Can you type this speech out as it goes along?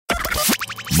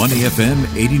Money FM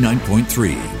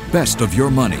 89.3. Best of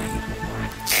your money.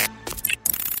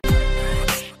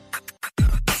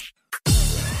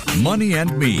 Money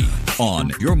and Me on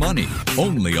Your Money,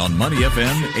 only on Money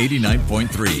FM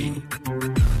 89.3.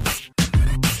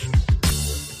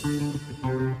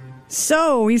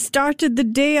 So we started the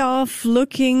day off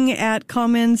looking at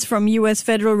comments from U.S.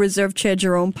 Federal Reserve Chair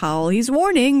Jerome Powell. He's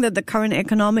warning that the current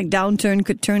economic downturn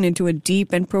could turn into a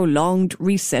deep and prolonged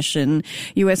recession.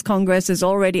 U.S. Congress has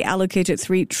already allocated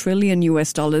 $3 trillion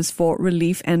for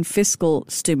relief and fiscal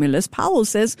stimulus. Powell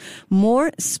says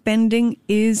more spending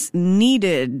is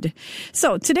needed.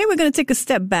 So today we're going to take a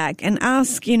step back and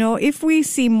ask, if we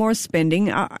see more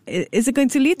spending, is it going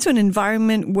to lead to an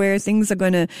environment where things are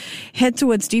going to head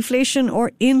towards deflation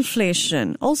or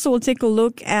inflation? Also, we'll take a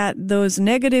look at those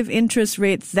negative interest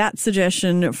rates, that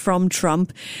suggestion from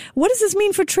Trump. What does this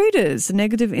mean for traders, a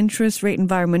negative interest rate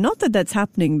environment? Not that that's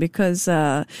happening, because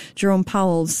Jerome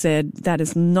Powell said that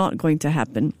is not going to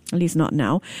happen, at least not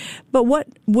now. But what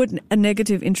would a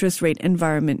negative interest rate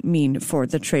environment mean for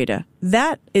the trader?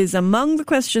 That is among the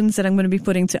questions that I'm going to be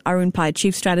putting to Arun Pai,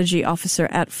 Chief Strategy Officer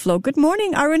at Flow. Good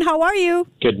morning, Arun. How are you?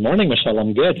 Good morning, Michelle.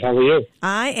 I'm good. How are you?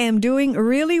 I am doing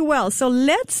really well. So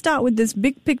let's start with this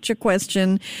big picture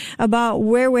question about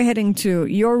where we're heading to.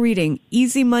 You're reading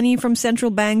easy money from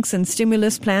central banks and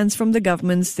stimulus plans from the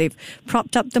governments. They've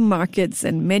propped up the markets,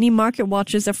 and many market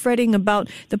watchers are fretting about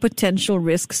the potential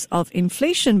risks of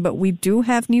inflation. But we do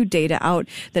have new data out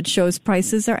that shows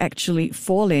prices are actually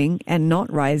falling and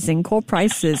not rising. Core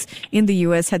prices in the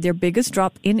U.S. had their biggest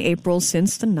drop in April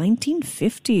since the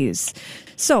 1950s.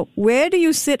 So where do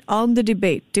you sit on the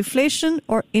debate? Deflation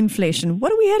or inflation?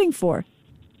 What are we heading for?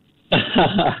 So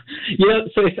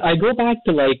if I go back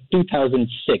to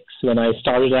 2006 when I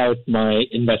started out my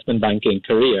investment banking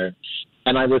career,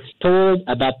 and I was told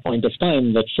at that point of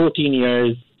time that 14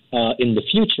 years in the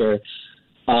future,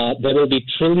 there will be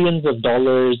trillions of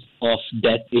dollars of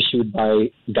debt issued by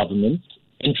governments.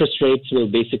 Interest rates will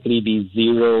basically be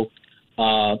zero,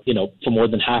 for more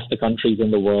than half the countries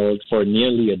in the world for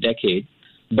nearly a decade,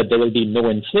 but there will be no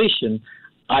inflation.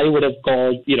 I would have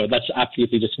called, that's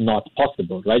absolutely just not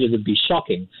possible, right? It would be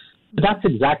shocking. But that's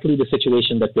exactly the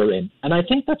situation that we're in. And I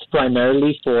think that's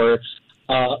primarily for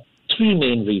three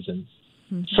main reasons.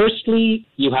 Mm-hmm. Firstly,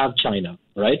 you have China,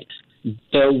 right?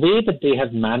 The way that they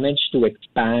have managed to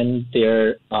expand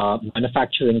their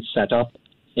manufacturing setup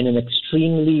in an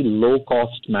extremely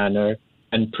low-cost manner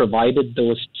and provided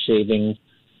those savings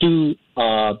to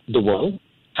the world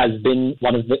has been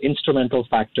one of the instrumental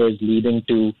factors leading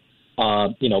to,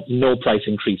 no price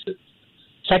increases.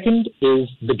 Second is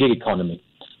the gig economy,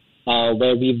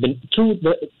 where we've been through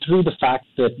the fact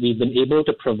that we've been able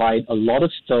to provide a lot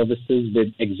of services with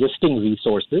existing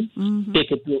resources. Mm-hmm.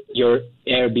 Take it your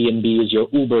Airbnbs, your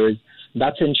Ubers.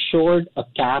 That's ensured a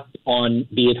cap on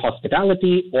be it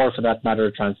hospitality or, for that matter,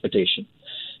 transportation.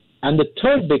 And the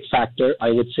third big factor,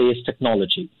 I would say, is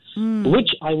technology, which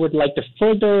I would like to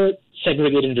further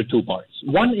segregate into two parts.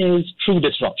 One is true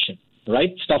disruption, right?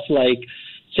 Stuff like,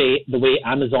 say, the way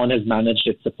Amazon has managed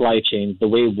its supply chain, the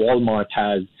way Walmart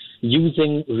has,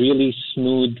 using really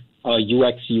smooth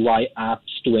UX, UI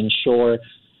apps to ensure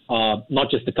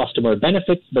not just the customer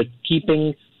benefits, but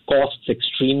keeping costs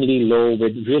extremely low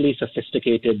with really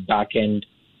sophisticated back-end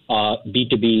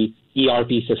B2B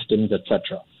ERP systems,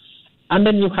 etc. And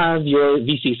then you have your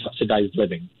VC subsidized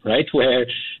living, right? Where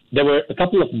there were a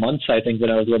couple of months, I think, when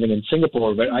I was living in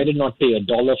Singapore, where I did not pay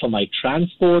 $1 for my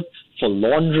transport, for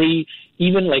laundry,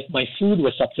 even my food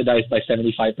was subsidized by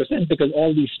 75% because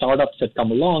all these startups had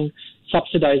come along,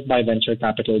 subsidized by venture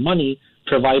capital money,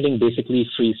 providing basically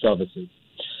free services.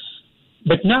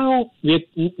 But now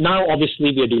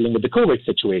obviously we are dealing with the COVID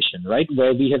situation, right?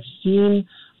 Where we have seen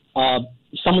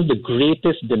some of the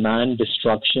greatest demand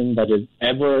destruction that has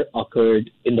ever occurred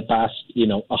in the past,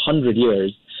 100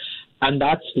 years. And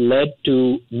that's led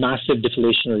to massive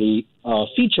deflationary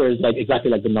features,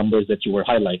 exactly like the numbers that you were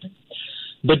highlighting.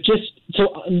 But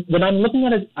when I'm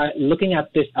looking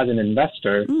at this as an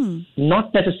investor,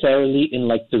 not necessarily in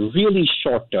the really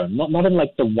short term, not in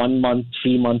the 1 month,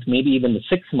 3 month, maybe even the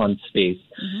 6 month space,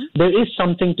 there is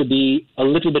something to be a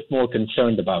little bit more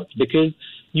concerned about, because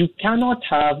you cannot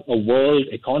have a world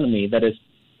economy that has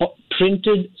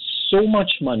printed so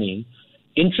much money.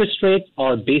 Interest rates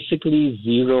are basically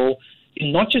zero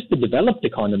in not just the developed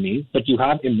economies, but you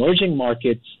have emerging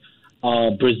markets,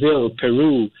 Brazil,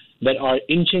 Peru, that are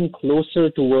inching closer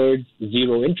towards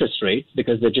zero interest rates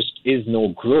because there just is no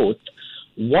growth.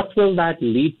 What will that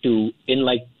lead to in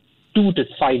 2 to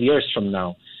 5 years from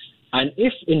now? And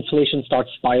if inflation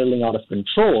starts spiraling out of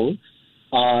control,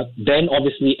 then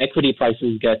obviously equity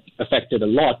prices get affected a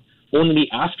lot. Only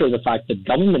after the fact that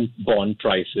government bond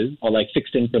prices, or like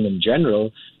fixed income in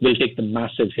general, will take the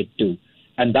massive hit too.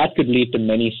 And that could lead to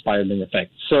many spiraling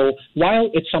effects. So while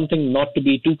it's something not to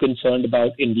be too concerned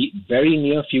about in the very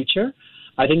near future,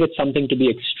 I think it's something to be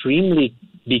extremely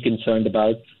concerned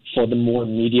about for the more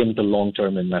medium to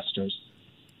long-term investors.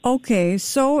 Okay,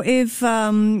 so if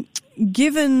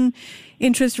given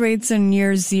interest rates are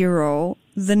near zero,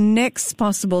 the next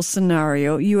possible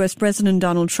scenario, U.S. President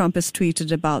Donald Trump has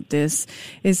tweeted about this,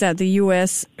 is that the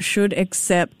U.S. should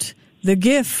accept the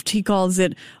gift, he calls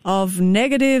it, of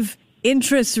negative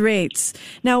interest rates.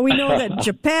 Now, we know that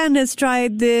Japan has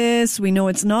tried this. We know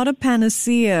it's not a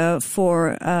panacea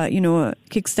for,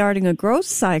 kickstarting a growth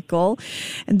cycle.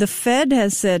 And the Fed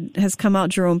has come out,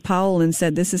 Jerome Powell, and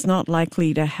said this is not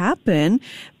likely to happen.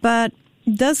 But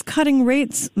does cutting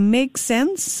rates make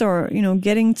sense, or,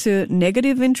 getting to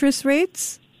negative interest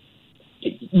rates?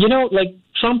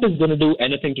 Trump is going to do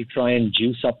anything to try and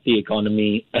juice up the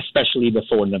economy, especially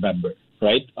before November,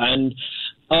 right? And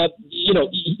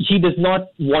he does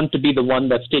not want to be the one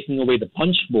that's taking away the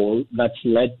punch bowl that's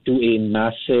led to a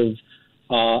massive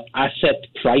asset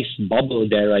price bubble,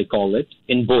 dare I call it,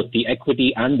 in both the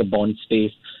equity and the bond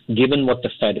space, given what the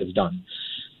Fed has done.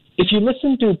 If you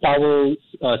listen to Powell's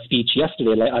speech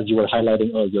yesterday, as you were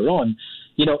highlighting earlier on,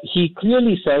 he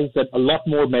clearly says that a lot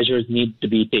more measures need to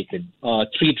be taken.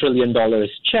 $3 trillion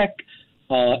check.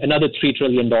 Another $3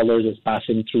 trillion is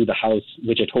passing through the House,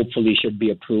 which it hopefully should be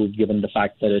approved given the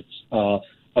fact that it's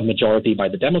a majority by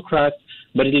the Democrats.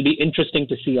 But it'll be interesting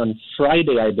to see on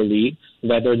Friday, I believe,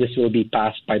 whether this will be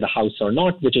passed by the House or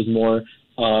not, which is more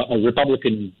a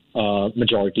Republican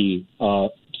majority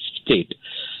state.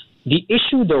 The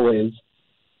issue, though, is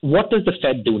what does the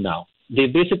Fed do now?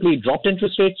 They've basically dropped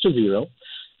interest rates to zero.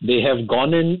 They have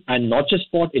gone in and not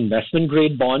just bought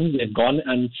investment-grade bonds. They've gone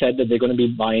and said that they're going to be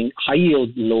buying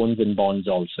high-yield loans and bonds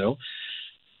also.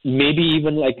 Maybe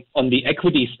even like on the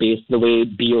equity space, the way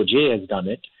BOJ has done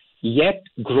it. Yet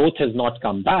growth has not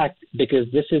come back because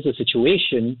this is a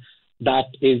situation that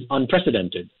is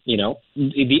unprecedented.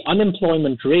 The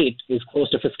unemployment rate is close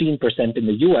to 15% in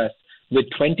the U.S., with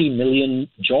 20 million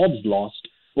jobs lost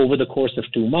over the course of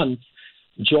 2 months,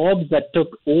 jobs that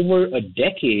took over a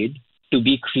decade to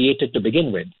be created to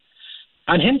begin with.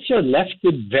 And hence you're left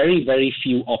with very, very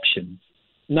few options.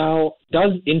 Now,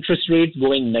 does interest rates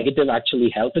going negative actually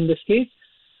help in this case?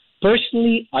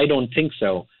 Personally, I don't think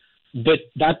so. But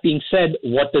that being said,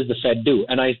 what does the Fed do?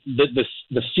 And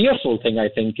the fearful thing, I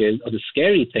think, is, or the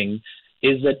scary thing,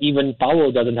 is that even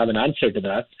Powell doesn't have an answer to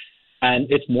that. And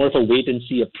it's more of a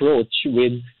wait-and-see approach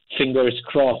with fingers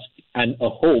crossed and a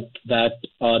hope that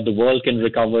the world can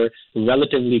recover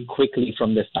relatively quickly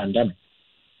from this pandemic.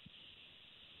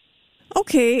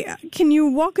 Okay, can you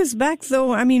walk us back,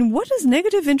 though? I mean, what does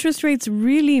negative interest rates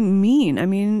really mean? I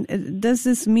mean, does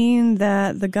this mean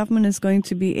that the government is going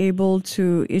to be able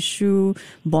to issue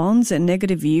bonds at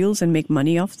negative yields and make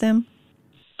money off them?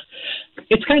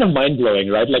 It's kind of mind-blowing,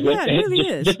 right? It really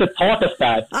is. Just the thought of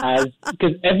that,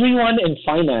 because everyone in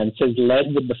finance is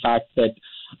led with the fact that,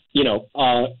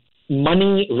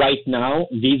 money right now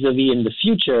vis-a-vis in the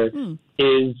future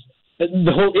is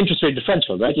the whole interest rate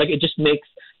differential, right? Like, it just makes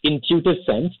intuitive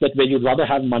sense that where you'd rather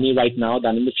have money right now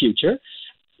than in the future.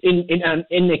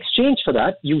 In exchange for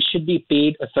that, you should be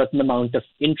paid a certain amount of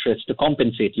interest to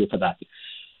compensate you for that.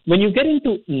 When you get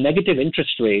into negative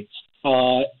interest rates,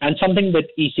 and something that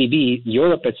ECB,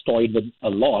 Europe has toyed with a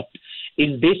lot,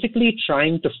 is basically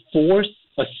trying to force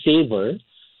a saver,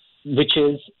 which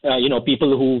is,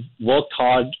 people who worked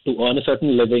hard to earn a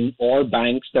certain living, or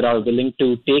banks that are willing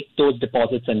to take those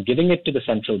deposits and giving it to the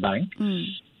central bank.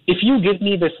 If you give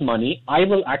me this money, I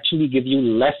will actually give you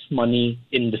less money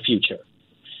in the future,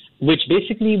 which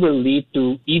basically will lead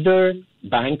to either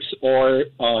banks or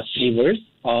savers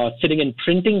sitting and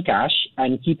printing cash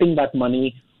and keeping that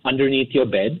money underneath your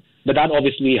bed. But that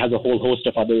obviously has a whole host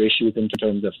of other issues in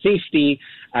terms of safety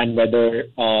and whether,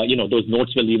 those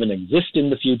notes will even exist in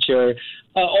the future,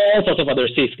 all sorts of other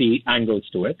safety angles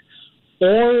to it.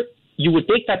 Or you would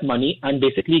take that money and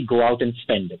basically go out and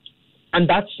spend it. And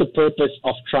that's the purpose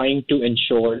of trying to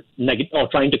ensure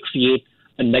trying to create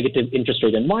a negative interest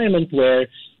rate environment where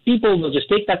people will just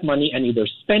take that money and either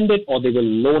spend it or they will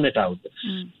loan it out.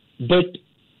 But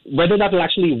whether that will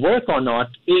actually work or not,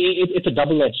 it's a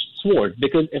double-edged sword.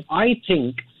 Because if I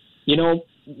think,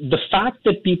 the fact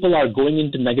that people are going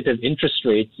into negative interest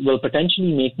rates will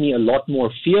potentially make me a lot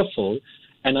more fearful,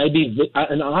 and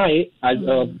I, as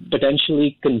a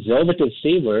potentially conservative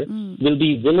saver, will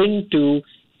be willing to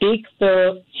take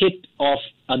the hit of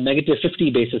a negative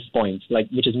 50 basis points,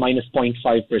 which is minus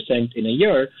 0.5% in a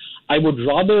year, I would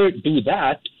rather do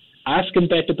that as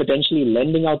compared to potentially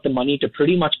lending out the money to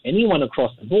pretty much anyone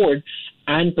across the board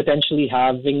and potentially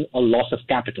having a loss of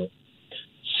capital.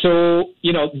 So,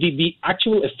 the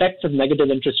actual effects of negative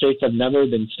interest rates have never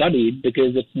been studied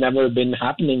because it's never been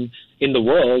happening in the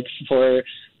world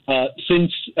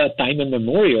since time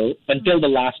immemorial until the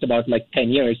last about 10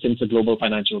 years since the global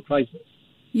financial crisis.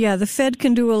 Yeah, the Fed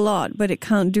can do a lot, but it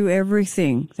can't do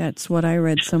everything. That's what I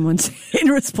read someone say in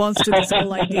response to this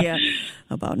whole idea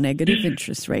about negative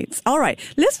interest rates. All right,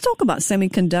 let's talk about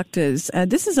semiconductors.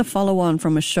 This is a follow-on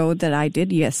from a show that I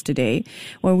did yesterday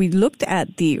where we looked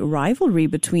at the rivalry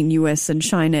between U.S. and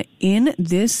China in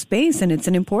this space. And it's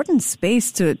an important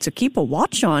space to keep a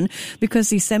watch on because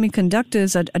these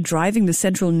semiconductors are driving the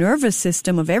central nervous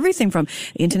system of everything from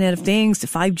Internet of Things to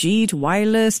 5G to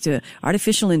wireless to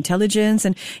artificial intelligence.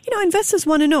 And, investors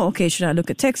want to know, okay, should I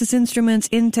look at Texas Instruments,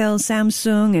 Intel,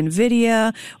 Samsung,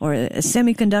 NVIDIA, or a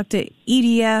semiconductor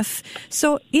EDF?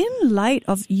 So in light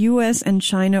of U.S. and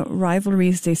China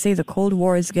rivalries, they say the Cold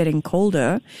War is getting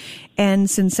colder. And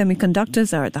since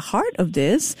semiconductors are at the heart of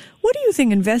this, what do you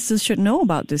think investors should know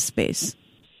about this space?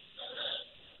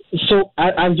 So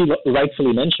as you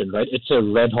rightfully mentioned, right, it's a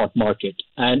red-hot market.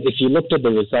 And if you looked at the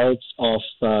results of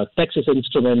Texas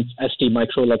Instruments, ST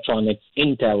Microelectronics,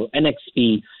 Intel,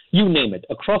 NXP, you name it,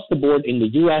 across the board in the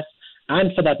U.S.,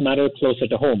 and for that matter, closer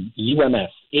to home, UMS,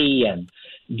 AEM,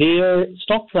 their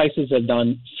stock prices have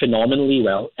done phenomenally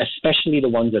well, especially the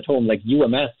ones at home. Like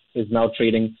UMS is now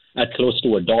trading at close to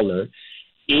 $1.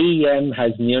 AEM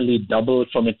has nearly doubled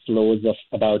from its lows of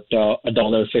about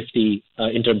 $1.50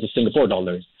 in terms of Singapore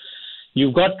dollars.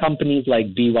 You've got companies like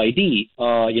BYD,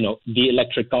 the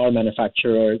electric car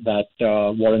manufacturer that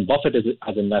Warren Buffett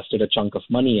has invested a chunk of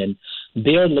money in.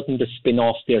 They're looking to spin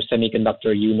off their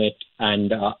semiconductor unit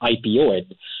and IPO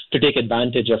it to take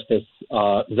advantage of this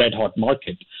red-hot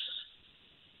market.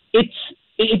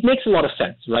 It makes a lot of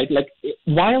sense, right?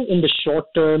 While in the short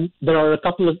term, there are a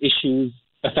couple of issues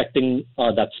affecting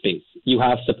that space. You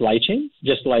have supply chains,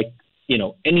 just like,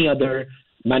 any other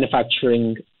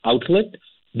manufacturing outlet.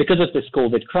 Because of this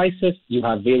COVID crisis, you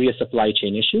have various supply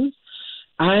chain issues.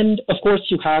 And of course,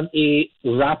 you have a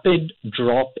rapid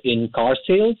drop in car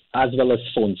sales as well as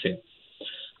phone sales.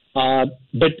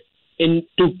 But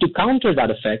to counter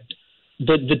that effect,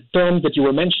 the terms that you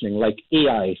were mentioning, like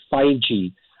AI,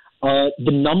 5G,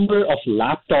 the number of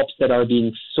laptops that are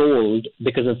being sold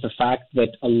because of the fact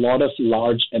that a lot of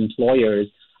large employers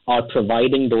are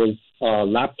providing those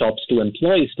laptops to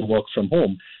employees to work from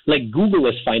home. Like Google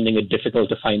is finding it difficult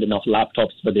to find enough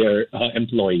laptops for their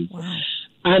employees. Wow.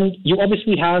 And you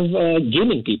obviously have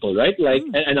gaming people, right?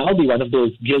 And I'll be one of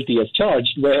those guilty as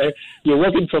charged, where you're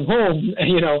working from home,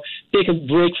 take a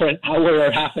break for an hour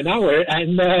or half an hour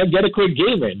and get a quick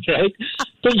game in, right?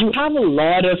 So you have a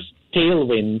lot of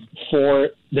tailwinds for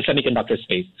the semiconductor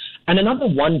space. And another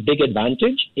one big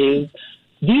advantage is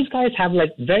these guys have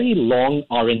very long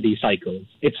R&D cycles.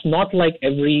 It's not like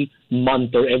every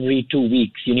month or every 2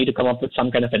 weeks you need to come up with some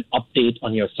kind of an update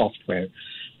on your software.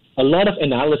 A lot of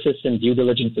analysis and due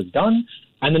diligence is done,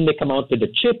 and then they come out with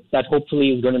a chip that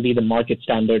hopefully is going to be the market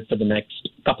standard for the next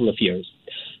couple of years.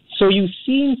 So you've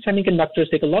seen semiconductors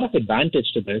take a lot of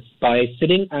advantage to this by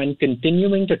sitting and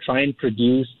continuing to try and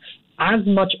produce as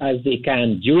much as they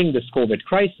can during this COVID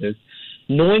crisis,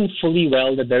 knowing fully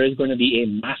well that there is going to be a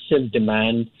massive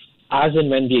demand as and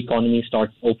when the economy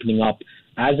starts opening up,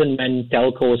 as and when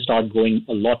telcos start going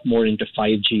a lot more into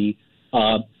 5G,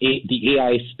 the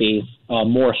AI space,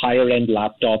 more higher-end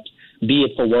laptops, be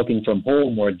it for working from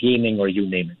home or gaming or you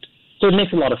name it. So it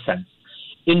makes a lot of sense.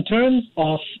 In terms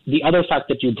of the other fact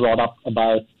that you brought up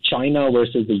about China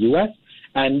versus the U.S.,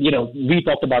 and, we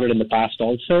talked about it in the past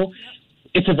also,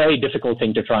 it's a very difficult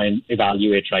thing to try and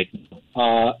evaluate right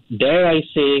now. Dare I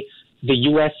say, the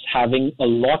U.S. having a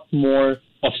lot more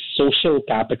of social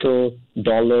capital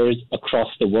dollars across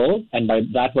the world, and by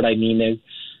that what I mean is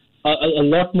a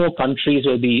lot more countries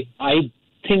will be, I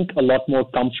think, a lot more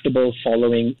comfortable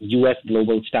following U.S.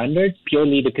 global standards,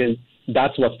 purely because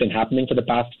that's what's been happening for the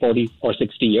past 40 or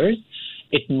 60 years.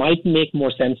 It might make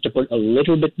more sense to put a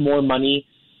little bit more money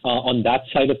on that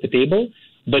side of the table,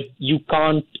 but you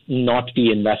can't not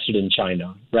be invested in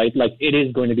China, right? It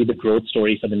is going to be the growth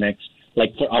story for the next,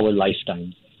 for our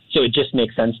lifetimes. So it just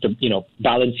makes sense to,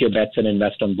 balance your bets and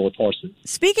invest on both horses.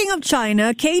 Speaking of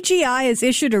China, KGI has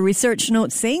issued a research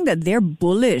note saying that they're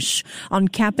bullish on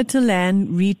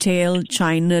CapitaLand Retail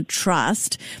China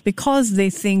Trust because they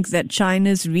think that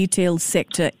China's retail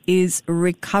sector is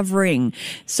recovering.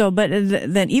 So, but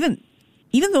then even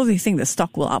even though they think the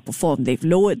stock will outperform, they've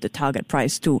lowered the target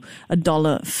price to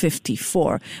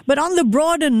 $1.54. But on the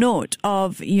broader note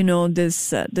of,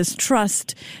 this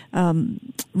trust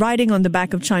riding on the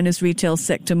back of China's retail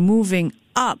sector moving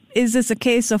up, is this a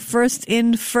case of first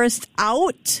in, first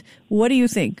out? What do you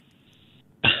think?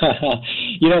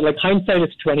 Hindsight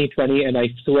is 20/20, and I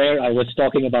swear I was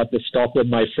talking about this stock with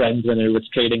my friends when it was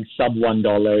trading sub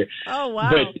 $1. Oh,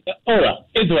 wow. But, well,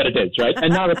 it's what it is, right?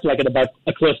 And now it's like at about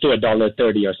close to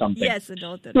 $1.30 or something. Yes,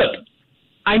 $1.30. Look,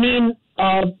 I mean,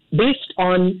 based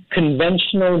on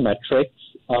conventional metrics,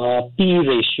 PE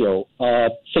ratio,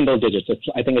 single digits.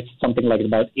 I think it's something like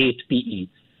about 8 PE.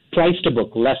 Price to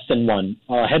book, less than 1.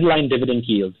 Headline dividend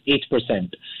yield,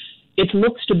 8%. It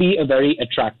looks to be a very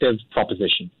attractive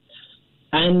proposition.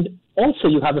 And also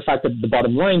you have the fact that the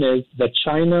bottom line is that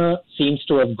China seems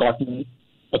to have gotten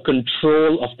a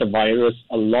control of the virus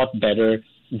a lot better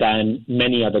than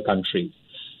many other countries.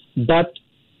 But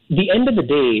the end of the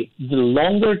day, the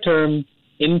longer term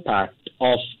impact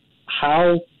of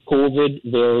how COVID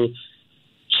will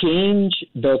change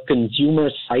the consumer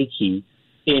psyche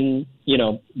in,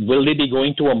 will they be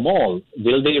going to a mall?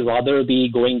 Will they rather be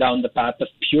going down the path of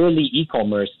purely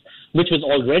e-commerce, which was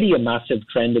already a massive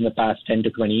trend in the past 10 to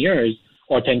 20 years,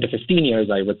 or 10 to 15 years,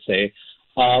 I would say?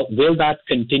 Will that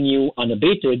continue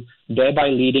unabated, thereby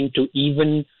leading to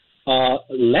even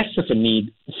less of a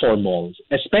need for malls,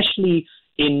 especially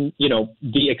in,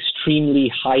 the extremely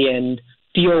high-end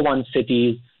tier 1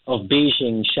 cities of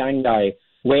Beijing, Shanghai,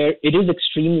 where it is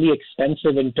extremely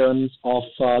expensive in terms of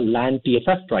land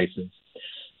PFF prices.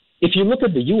 If you look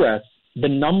at the U.S., the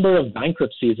number of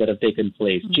bankruptcies that have taken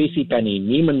place, JCPenney,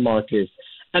 Neiman Marcus,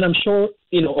 and I'm sure,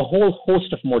 a whole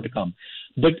host of more to come.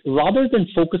 But rather than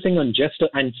focusing on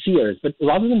and Sears, but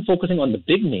rather than focusing on the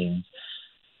big names,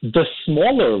 the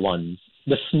smaller ones,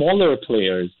 the smaller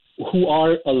players who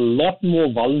are a lot more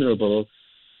vulnerable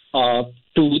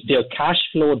to their cash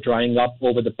flow drying up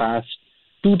over the past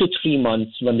 2 to 3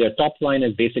 months when their top line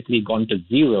has basically gone to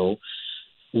zero,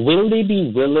 will they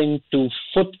be willing to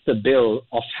foot the bill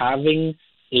of having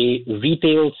a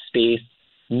retail space,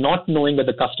 not knowing that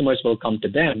the customers will come to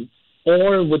them,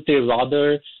 or would they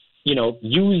rather,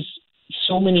 use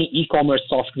so many e-commerce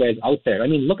softwares out there? I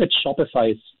mean, look at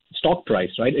Shopify's stock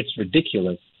price, right? It's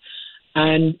ridiculous.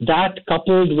 And that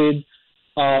coupled with,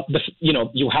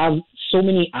 you have so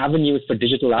many avenues for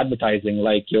digital advertising,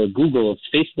 like your Googles,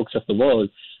 Facebooks of the world,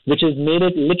 which has made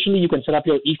it literally you can set up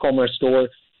your e-commerce store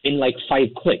in like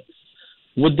 5 clicks.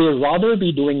 Would they rather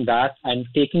be doing that and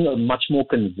taking a much more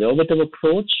conservative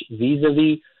approach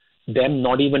vis-a-vis them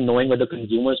not even knowing whether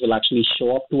consumers will actually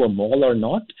show up to a mall or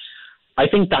not? I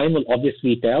think time will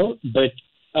obviously tell, but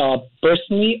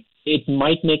personally, it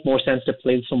might make more sense to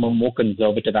play from a more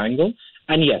conservative angle.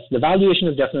 And yes, the valuation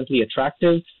is definitely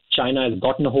attractive. China has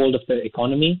gotten a hold of the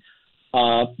economy,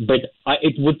 but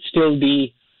it would still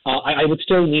be, I would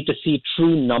still need to see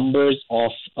true numbers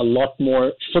of a lot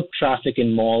more foot traffic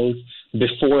in malls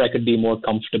before I could be more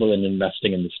comfortable in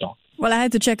investing in the stock. Well, I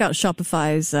had to check out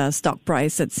Shopify's stock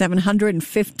price at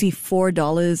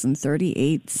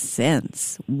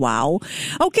 $754.38. Wow.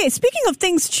 Okay, speaking of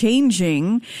things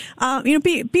changing,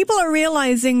 people are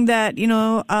realizing that,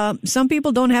 some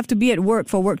people don't have to be at work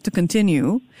for work to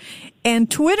continue.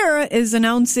 And Twitter is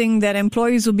announcing that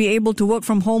employees will be able to work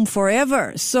from home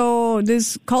forever. So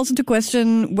this calls into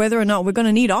question whether or not we're going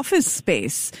to need office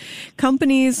space.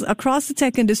 Companies across the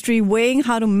tech industry weighing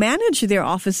how to manage their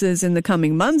offices in the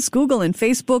coming months. Google and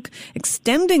Facebook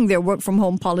extending their work from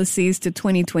home policies to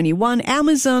 2021.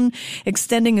 Amazon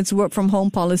extending its work from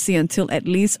home policy until at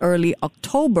least early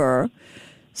October.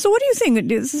 So what do you think?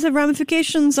 Does this have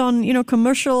ramifications on,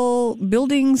 commercial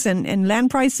buildings and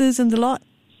land prices and the lot?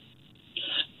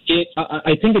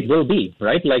 I think it will be,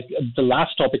 right? Like the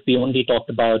last topic, we only talked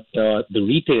about the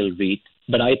retail REIT,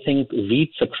 but I think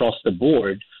REITs across the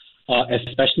board,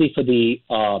 especially for the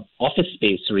office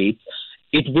space REITs,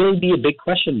 it will be a big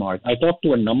question mark. I talked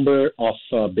to a number of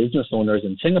business owners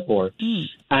in Singapore,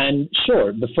 and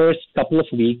sure, the first couple of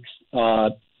weeks,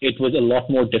 it was a lot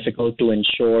more difficult to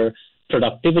ensure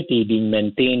productivity being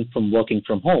maintained from working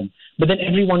from home. But then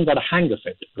everyone got a hang of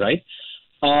it, right?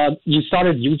 You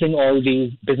started using all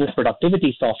these business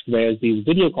productivity softwares, these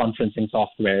video conferencing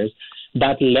softwares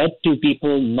that led to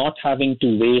people not having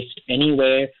to waste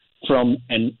anywhere from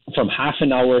half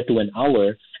an hour to an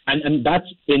hour. And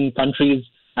that's in countries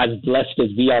as blessed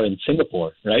as we are in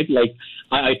Singapore, right? Like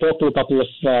I talked to a couple of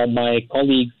my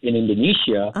colleagues in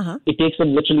Indonesia. It takes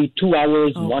them literally 2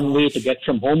 hours one way to get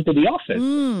from home to the office.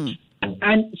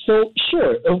 And so,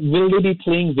 sure, will they be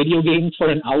playing video games for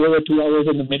an hour or 2 hours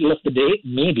in the middle of the day?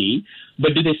 Maybe.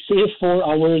 But do they save 4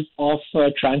 hours of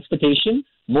transportation?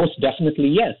 Most definitely,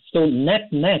 yes. So net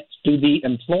to the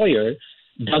employer,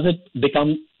 does it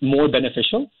become more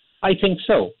beneficial? I think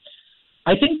so.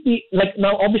 I think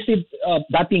now, obviously,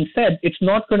 that being said, it's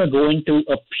not going to go into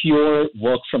a pure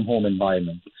work from home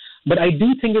environment. But I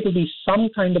do think it will be some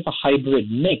kind of a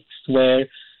hybrid mix where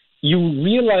you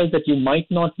realize that you might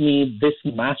not need this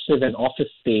massive an office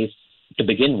space to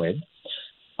begin with.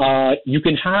 You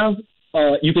can have,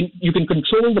 you can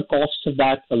control the costs of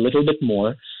that a little bit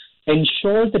more,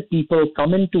 ensure that people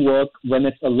come into work when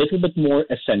it's a little bit more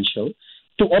essential,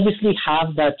 to obviously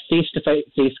have that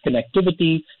face-to-face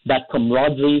connectivity, that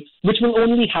camaraderie, which will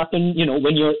only happen,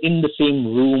 when you're in the same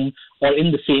room or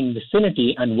in the same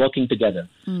vicinity and working together.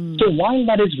 So while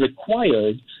that is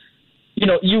required,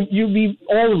 we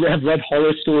all have read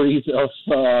horror stories of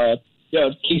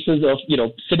cases of,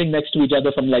 sitting next to each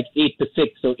other from like 8 to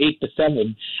 6 or 8 to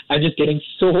 7 and just getting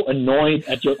so annoyed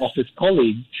at your office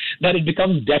colleagues that it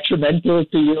becomes detrimental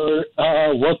to your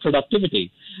work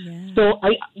productivity. Yeah. So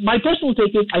my personal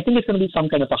take is I think it's going to be some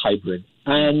kind of a hybrid.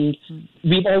 And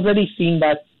we've already seen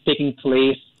that taking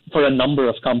place for a number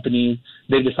of companies.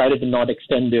 They've decided to not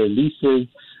extend their leases.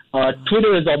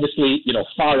 Twitter is obviously,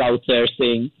 far out there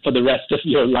saying for the rest of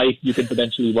your life you can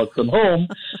potentially work from home.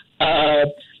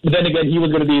 But then again, he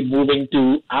was going to be moving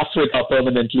to Africa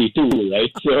permanently too, right?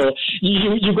 So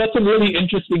you got some really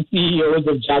interesting CEOs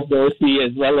of Jack Dorsey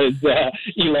as well as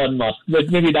Elon Musk. But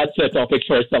maybe that's a topic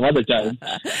for some other time.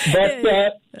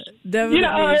 But,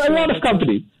 a lot of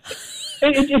companies.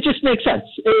 It just makes sense.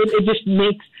 It just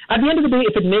makes, at the end of the day,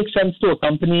 if it makes sense to a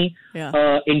company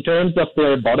in terms of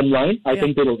their bottom line, I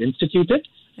think they will institute it.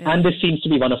 Yeah. And this seems to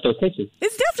be one of those cases.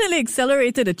 It's definitely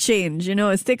accelerated a change.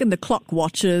 It's taken the clock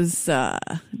watchers,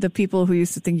 the people who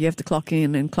used to think you have to clock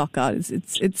in and clock out.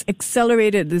 It's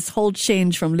accelerated this whole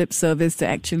change from lip service to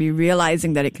actually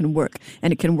realizing that it can work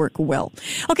and it can work well.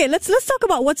 Okay, let's talk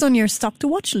about what's on your stock to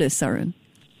watch list, Arun.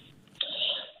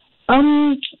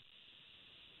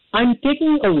 I'm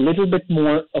taking a little bit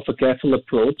more of a careful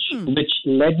approach, which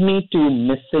led me to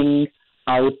missing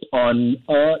out on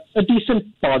a decent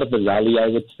part of the rally, I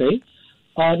would say.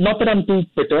 Not that I'm too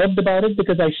perturbed about it,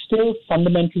 because I still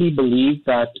fundamentally believe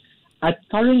that at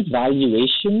current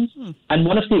valuations, and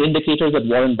one of the indicators that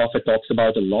Warren Buffett talks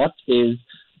about a lot is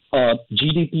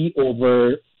GDP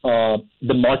over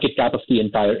the market cap of the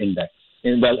entire index.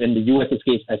 In the U.S.'s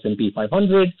case, S&P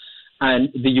 500 and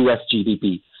the U.S.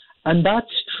 GDP. And that's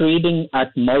trading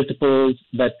at multiples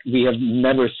that we have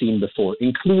never seen before,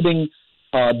 including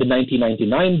the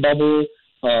 1999 bubble,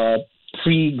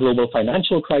 pre-global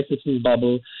financial crisis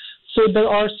bubble. So there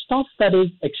are stuff that is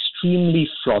extremely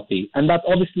frothy, and that's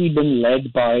obviously been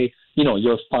led by,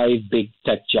 your 5 big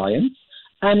tech giants.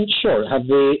 And sure, have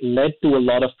they led to a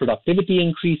lot of productivity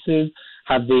increases?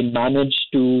 Have they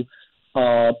managed to,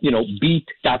 beat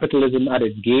capitalism at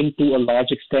its game to a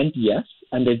large extent? Yes.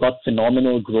 And they've got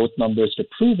phenomenal growth numbers to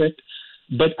prove it.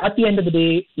 But at the end of the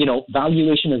day,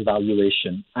 valuation is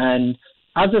valuation. And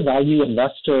as a value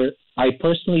investor, I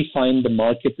personally find the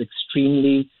markets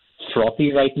extremely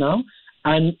frothy right now.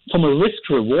 And from a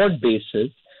risk-reward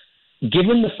basis,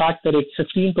 given the fact that it's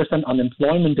 15%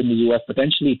 unemployment in the U.S.,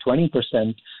 potentially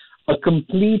 20%, a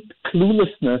complete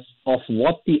cluelessness of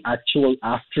what the actual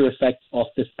after effects of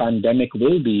this pandemic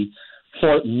will be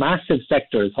for massive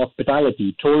sectors,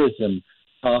 hospitality, tourism,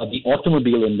 the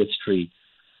automobile industry,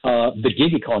 the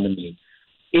gig economy.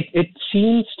 It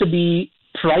seems to be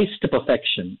priced to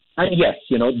perfection. And yes,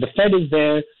 the Fed is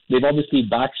there. They've obviously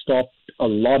backstopped a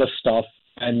lot of stuff.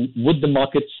 And would the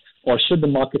markets, or should the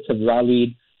markets have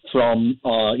rallied from,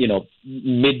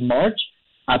 mid-March?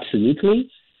 Absolutely.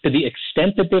 To the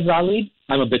extent that they've rallied,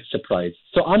 I'm a bit surprised.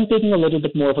 So I'm taking a little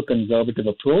bit more of a conservative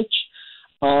approach.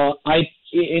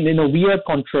 In a weird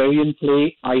contrarian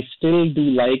play, I still do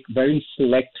like very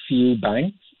select few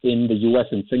banks in the U.S.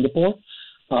 and Singapore.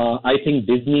 I think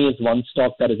Disney is one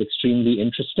stock that is extremely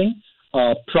interesting,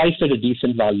 priced at a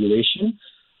decent valuation.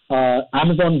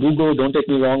 Amazon, Google, don't take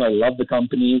me wrong, I love the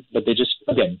companies, but they just,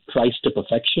 again, priced to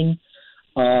perfection.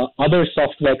 Other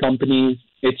software companies,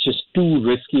 it's just too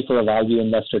risky for a value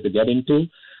investor to get into.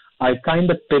 I've kind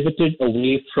of pivoted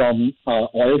away from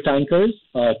oil tankers,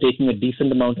 taking a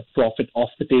decent amount of profit off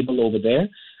the table over there,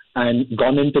 and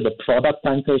gone into the product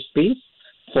tanker space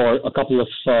for a couple of,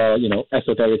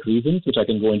 esoteric reasons, which I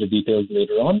can go into details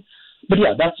later on. But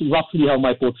yeah, that's roughly how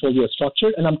my portfolio is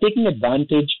structured. And I'm taking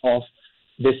advantage of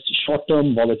this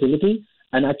short-term volatility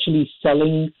and actually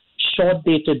selling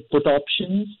short-dated put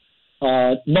options,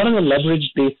 not on a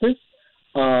leveraged basis,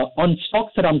 On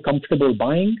stocks that I'm comfortable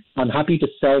buying, I'm happy to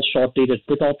sell short-dated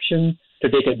put options to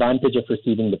take advantage of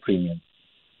receiving the premium.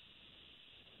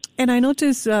 And I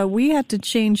noticed we had to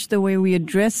change the way we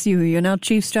address you. You're now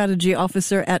Chief Strategy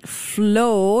Officer at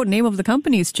Flow. Name of the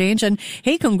company's changed. And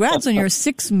hey, congrats on your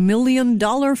 $6 million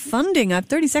funding. I have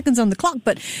 30 seconds on the clock,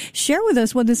 but share with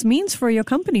us what this means for your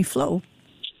company, Flow.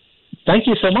 Thank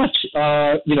you so much.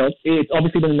 It's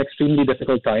obviously been an extremely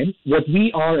difficult time. What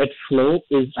we are at Flow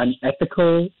is an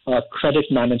ethical credit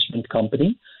management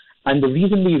company. And the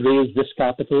reason we raised this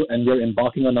capital and we're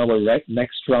embarking on our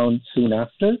next round soon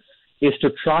after is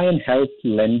to try and help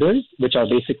lenders, which are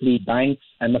basically banks,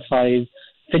 MFIs,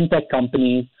 fintech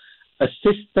companies,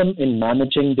 assist them in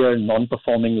managing their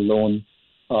non-performing loan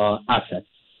assets.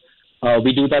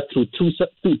 We do that through two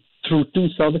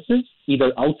services,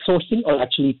 either outsourcing or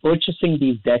actually purchasing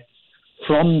these debts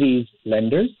from these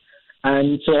lenders.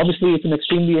 And so obviously it's an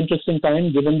extremely interesting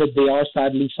time given that they are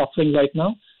sadly suffering right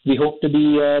now. We hope to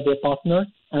be their partner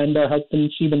and help them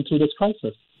see them through this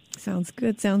crisis. Sounds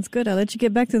good. I'll let you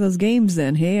get back to those games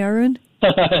then. Hey, Arun.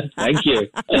 Thank you.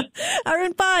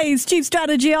 Arun Pai is Chief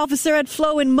Strategy Officer at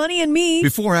Flow in Money and Me.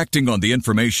 Before acting on the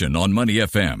information on Money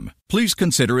FM, please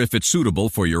consider if it's suitable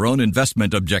for your own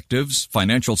investment objectives,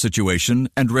 financial situation,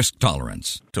 and risk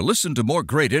tolerance. To listen to more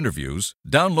great interviews,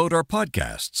 download our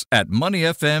podcasts at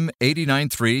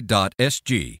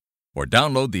moneyfm893.sg or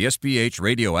download the SPH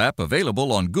radio app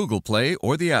available on Google Play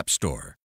or the App Store.